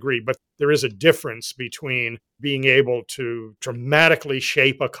some degree. But there is a difference between being able to dramatically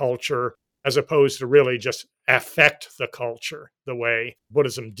shape a culture as opposed to really just affect the culture the way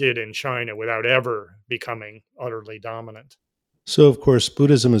Buddhism did in China without ever becoming utterly dominant. So, of course,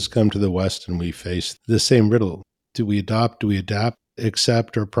 Buddhism has come to the West and we face the same riddle. Do we adopt, do we adapt,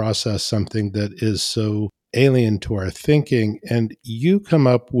 accept, or process something that is so alien to our thinking? And you come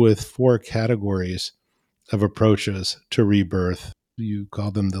up with 4 categories of approaches to rebirth. You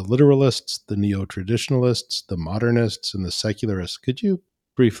call them the literalists, the neo-traditionalists, the modernists, and the secularists. Could you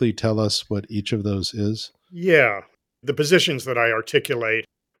briefly tell us what each of those is? Yeah. The positions that I articulate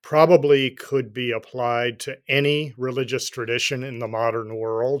probably could be applied to any religious tradition in the modern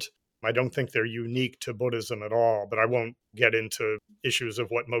world. I don't think they're unique to Buddhism at all, but I won't get into issues of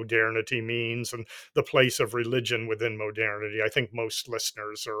what modernity means and the place of religion within modernity. I think most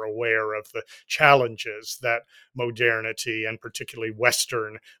listeners are aware of the challenges that modernity and particularly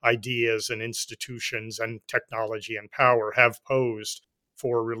Western ideas and institutions and technology and power have posed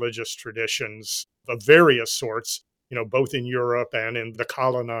for religious traditions of various sorts, both in Europe and in the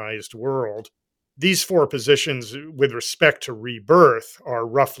colonized world. These 4 positions with respect to rebirth are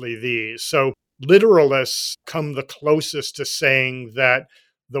roughly these. So literalists come the closest to saying that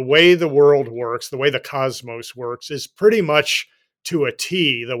the way the world works, the way the cosmos works, is pretty much to a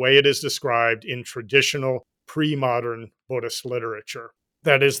T the way it is described in traditional pre-modern Buddhist literature.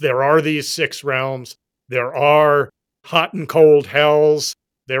 That is, there are these 6 realms, there are hot and cold hells,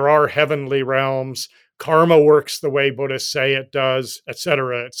 there are heavenly realms, karma works the way Buddhists say it does, et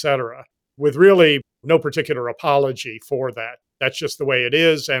cetera, with really no particular apology for that. That's just the way it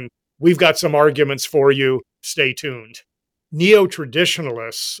is. And we've got some arguments for you. Stay tuned.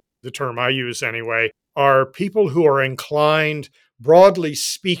 Neo-traditionalists, the term I use anyway, are people who are inclined, broadly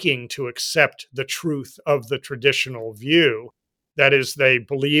speaking, to accept the truth of the traditional view. That is, they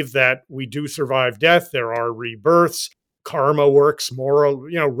believe that we do survive death, there are rebirths, karma works more,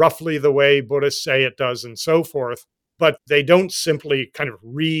 roughly the way Buddhists say it does, and so forth. But they don't simply kind of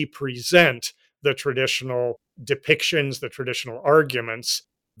represent the traditional depictions, the traditional arguments.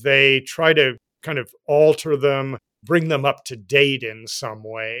 They try to kind of alter them, bring them up to date in some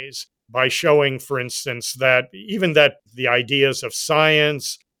ways by showing, for instance, that even that the ideas of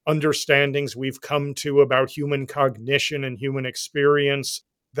science, understandings we've come to about human cognition and human experience,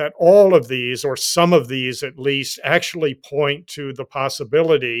 that all of these, or some of these at least, actually point to the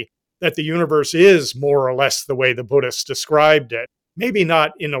possibility that the universe is more or less the way the Buddhists described it. Maybe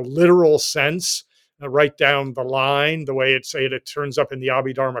not in a literal sense, right down the line, the way it turns up in the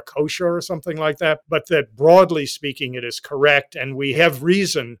Abhidharma Kosha or something like that, but that broadly speaking, it is correct. And we have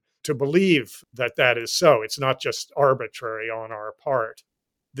reason to believe that that is so. It's not just arbitrary on our part.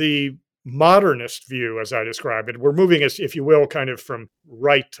 The modernist view, as I describe it, we're moving, as if you will, kind of from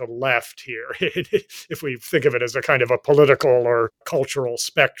right to left here, if we think of it as a kind of a political or cultural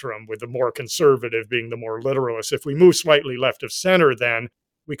spectrum, with the more conservative being the more literalist. If we move slightly left of center, then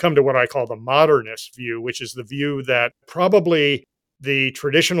we come to what I call the modernist view, which is the view that probably the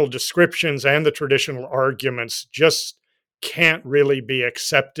traditional descriptions and the traditional arguments just can't really be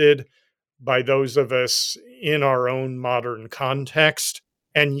accepted by those of us in our own modern context.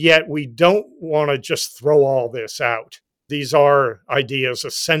 And yet we don't want to just throw all this out. These are ideas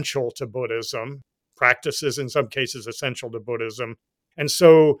essential to Buddhism, practices in some cases essential to Buddhism. And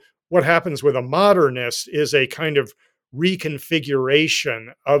so what happens with a modernist is a kind of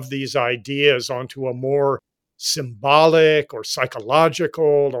reconfiguration of these ideas onto a more symbolic or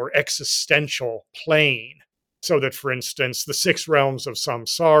psychological or existential plane. So that, for instance, the 6 realms of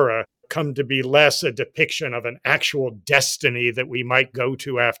samsara come to be less a depiction of an actual destiny that we might go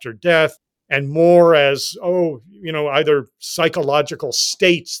to after death, and more as, either psychological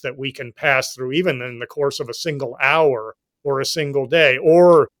states that we can pass through even in the course of a single hour or a single day,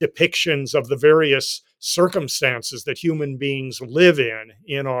 or depictions of the various circumstances that human beings live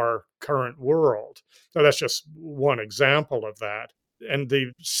in our current world. So that's just one example of that. And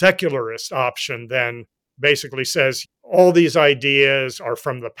the secularist option then basically says all these ideas are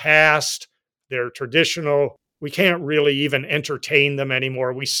from the past, they're traditional, we can't really even entertain them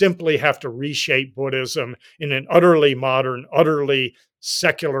anymore. We simply have to reshape Buddhism in an utterly modern, utterly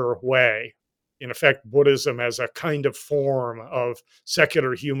secular way. In effect, Buddhism as a kind of form of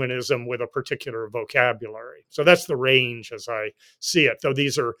secular humanism with a particular vocabulary. So that's the range as I see it. Though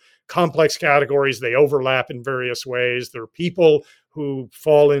these are complex categories, they overlap in various ways. There are people who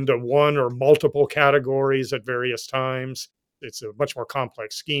fall into one or multiple categories at various times. It's a much more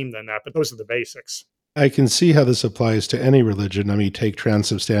complex scheme than that, but those are the basics. I can see how this applies to any religion. I mean, take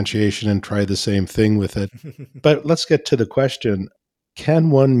transubstantiation and try the same thing with it. But let's get to the question, can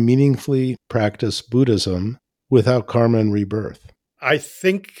one meaningfully practice Buddhism without karma and rebirth? I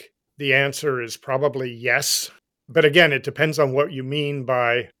think the answer is probably yes. But again, it depends on what you mean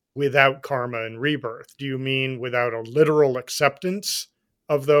by without karma and rebirth. Do you mean without a literal acceptance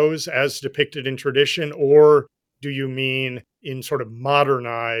of those as depicted in tradition? Or do you mean in sort of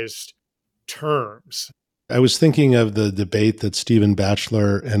modernized terms? I was thinking of the debate that Stephen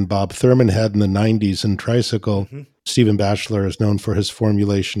Batchelor and Bob Thurman had in the 90s in Tricycle. Mhm. Stephen Batchelor is known for his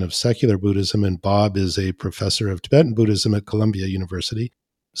formulation of secular Buddhism, and Bob is a professor of Tibetan Buddhism at Columbia University.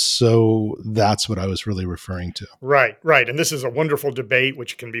 So that's what I was really referring to. Right, right. And this is a wonderful debate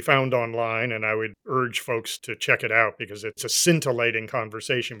which can be found online. And I would urge folks to check it out because it's a scintillating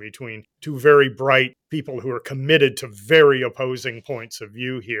conversation between two very bright people who are committed to very opposing points of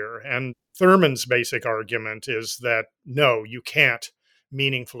view here. And Thurman's basic argument is that no, you can't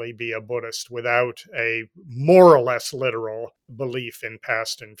meaningfully be a Buddhist without a more or less literal belief in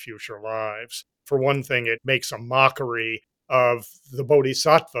past and future lives. For one thing, it makes a mockery of the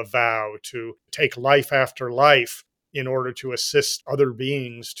bodhisattva vow to take life after life in order to assist other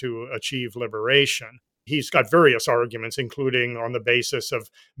beings to achieve liberation. He's got various arguments, including on the basis of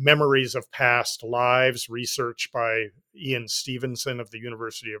memories of past lives, research by Ian Stevenson of the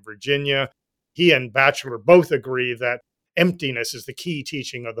University of Virginia. He and Batchelor both agree that emptiness is the key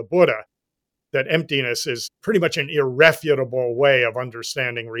teaching of the Buddha, that emptiness is pretty much an irrefutable way of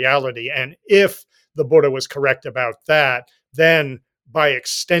understanding reality. And if the Buddha was correct about that, then by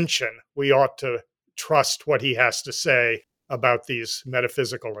extension, we ought to trust what he has to say about these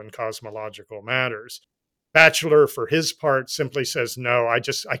metaphysical and cosmological matters. Batchelor, for his part, simply says, no, I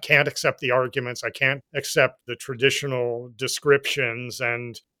can't accept the arguments. I can't accept the traditional descriptions.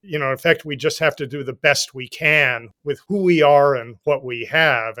 And, in effect, we just have to do the best we can with who we are and what we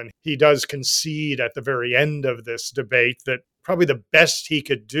have. And he does concede at the very end of this debate that probably the best he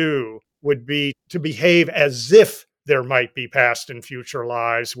could do would be to behave as if there might be past and future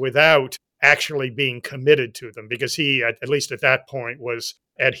lives without actually being committed to them, because he, at least at that point, was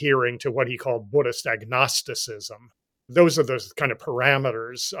adhering to what he called Buddhist agnosticism. Those are the kind of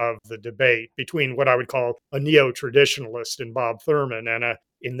parameters of the debate between what I would call a neo-traditionalist in Bob Thurman and,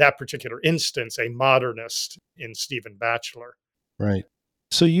 in that particular instance, a modernist in Stephen Batchelor. Right.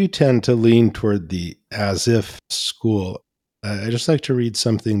 So you tend to lean toward the as if school. I just like to read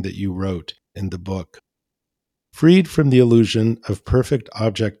something that you wrote in the book. Freed from the illusion of perfect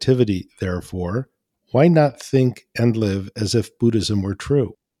objectivity, therefore, why not think and live as if Buddhism were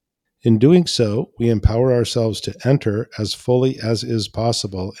true? In doing so, we empower ourselves to enter, as fully as is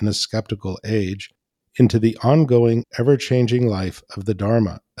possible in a skeptical age, into the ongoing, ever-changing life of the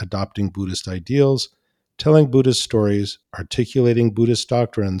Dharma, adopting Buddhist ideals, telling Buddhist stories, articulating Buddhist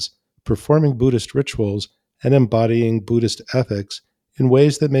doctrines, performing Buddhist rituals, and embodying Buddhist ethics in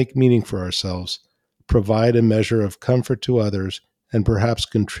ways that make meaning for ourselves, provide a measure of comfort to others, and perhaps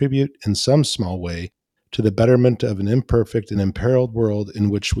contribute in some small way to the betterment of an imperfect and imperiled world in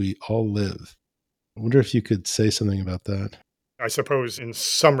which we all live. I wonder if you could say something about that. I suppose in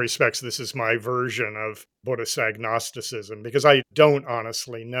some respects, this is my version of Buddhist agnosticism, because I don't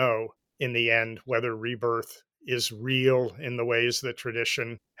honestly know in the end whether rebirth is real in the ways that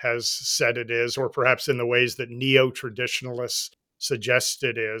tradition has said it is, or perhaps in the ways that neo-traditionalists suggest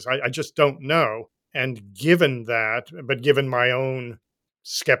it is. I just don't know. And given that, but given my own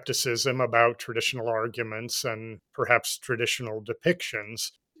skepticism about traditional arguments and perhaps traditional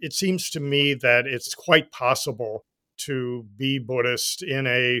depictions, it seems to me that it's quite possible to be Buddhist in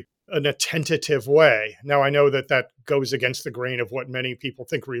a tentative way. Now, I know that that goes against the grain of what many people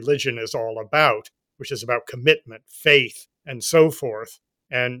think religion is all about, which is about commitment, faith, and so forth.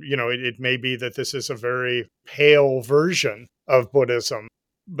 And, it may be that this is a very pale version of Buddhism.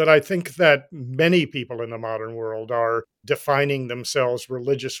 But I think that many people in the modern world are defining themselves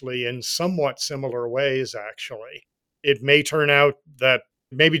religiously in somewhat similar ways, actually. It may turn out that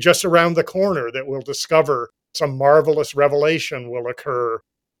maybe just around the corner that we'll discover some marvelous revelation will occur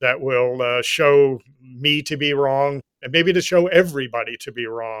that will show me to be wrong and maybe to show everybody to be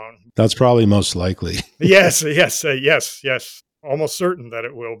wrong. That's probably most likely. Yes, yes. Almost certain that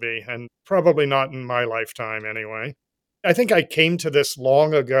it will be, and probably not in my lifetime anyway. I think I came to this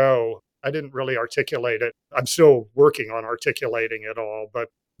long ago. I didn't really articulate it. I'm still working on articulating it all, but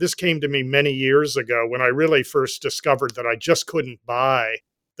this came to me many years ago when I really first discovered that I just couldn't buy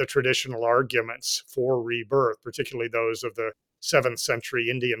the traditional arguments for rebirth, particularly those of the 7th century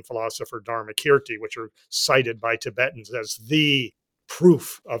Indian philosopher Dharmakirti, which are cited by Tibetans as the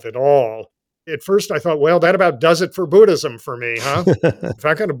proof of it all. At first I thought, well, that about does it for Buddhism for me, huh? If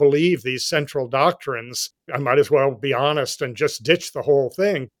I'm going to believe these central doctrines, I might as well be honest and just ditch the whole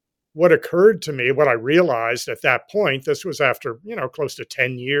thing. What occurred to me, what I realized at that point, this was after, close to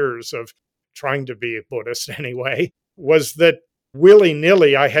 10 years of trying to be a Buddhist anyway, was that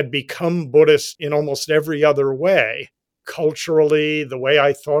willy-nilly I had become Buddhist in almost every other way. Culturally, the way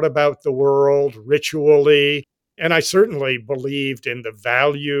I thought about the world, ritually, and I certainly believed in the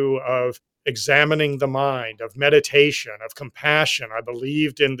value of examining the mind, of meditation, of compassion. I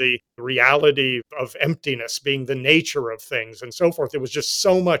believed in the reality of emptiness being the nature of things and so forth. There was just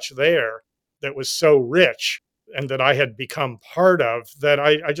so much there that was so rich and that I had become part of that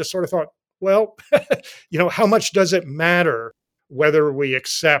I just sort of thought, well, how much does it matter whether we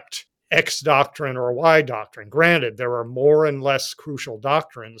accept X doctrine or Y doctrine? Granted, there are more and less crucial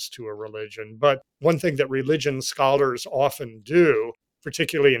doctrines to a religion, but one thing that religion scholars often do,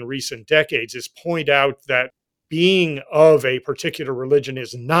 particularly in recent decades, is point out that being of a particular religion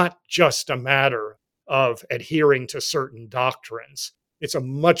is not just a matter of adhering to certain doctrines. It's a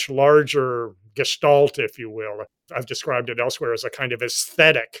much larger gestalt, if you will. I've described it elsewhere as a kind of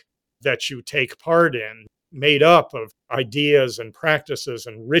aesthetic that you take part in, made up of ideas and practices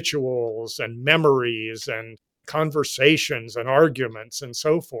and rituals and memories and conversations and arguments and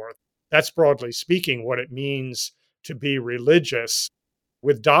so forth. That's broadly speaking what it means to be religious,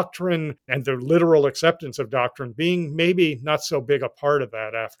 with doctrine and the literal acceptance of doctrine being maybe not so big a part of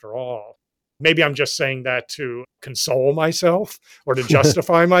that after all. Maybe I'm just saying that to console myself or to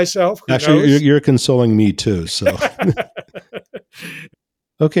justify myself. Who Actually, knows? you're consoling me too. So,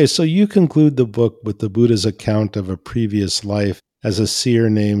 okay, so you conclude the book with the Buddha's account of a previous life as a seer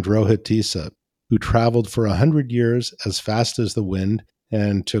named Rohitissa, who traveled for 100 years as fast as the wind,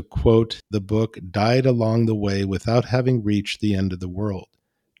 and to quote the book, died along the way without having reached the end of the world.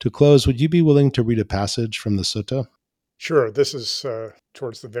 To close, would you be willing to read a passage from the sutta? Sure, this is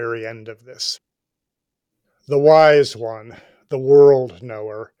towards the very end of this. The wise one, the world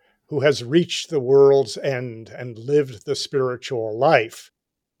knower, who has reached the world's end and lived the spiritual life,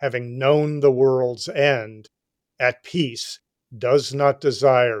 having known the world's end, at peace, does not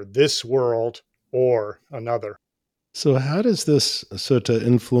desire this world or another. So how does this sutta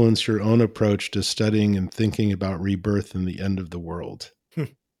influence your own approach to studying and thinking about rebirth and the end of the world?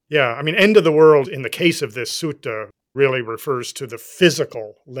 Yeah, I mean, end of the world in the case of this sutta really refers to the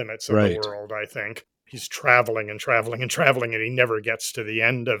physical limits of the Right. world, I think. He's traveling and traveling and traveling, and he never gets to the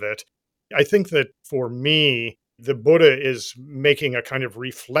end of it. I think that for me, the Buddha is making a kind of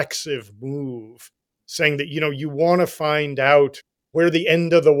reflexive move, saying that, you want to find out where the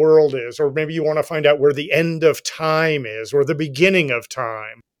end of the world is, or maybe you want to find out where the end of time is, or the beginning of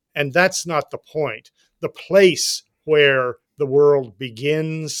time. And that's not the point. The place where the world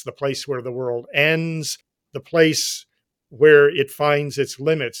begins, the place where the world ends, the place where it finds its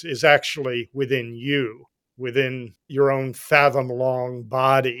limits is actually within you, within your own fathom-long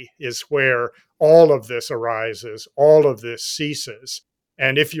body is where all of this arises, all of this ceases.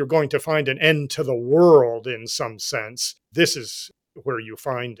 And if you're going to find an end to the world in some sense, this is where you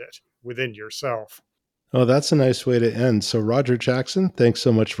find it, within yourself. Oh, that's a nice way to end. So, Roger Jackson, thanks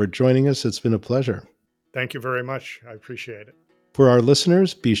so much for joining us. It's been a pleasure. Thank you very much. I appreciate it. For our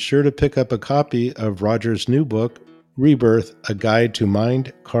listeners, be sure to pick up a copy of Roger's new book, Rebirth, A Guide to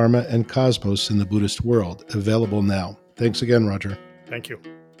Mind, Karma, and Cosmos in the Buddhist World, available now. Thanks again, Roger. Thank you.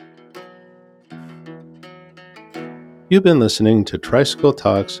 You've been listening to Tricycle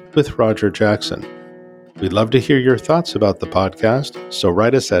Talks with Roger Jackson. We'd love to hear your thoughts about the podcast, so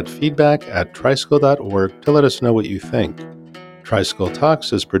write us at feedback@tricycle.org to let us know what you think. Tricycle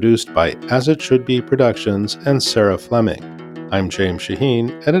Talks is produced by As It Should Be Productions and Sarah Fleming. I'm James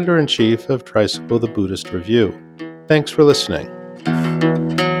Shaheen, Editor-in-Chief of Tricycle the Buddhist Review. Thanks for listening.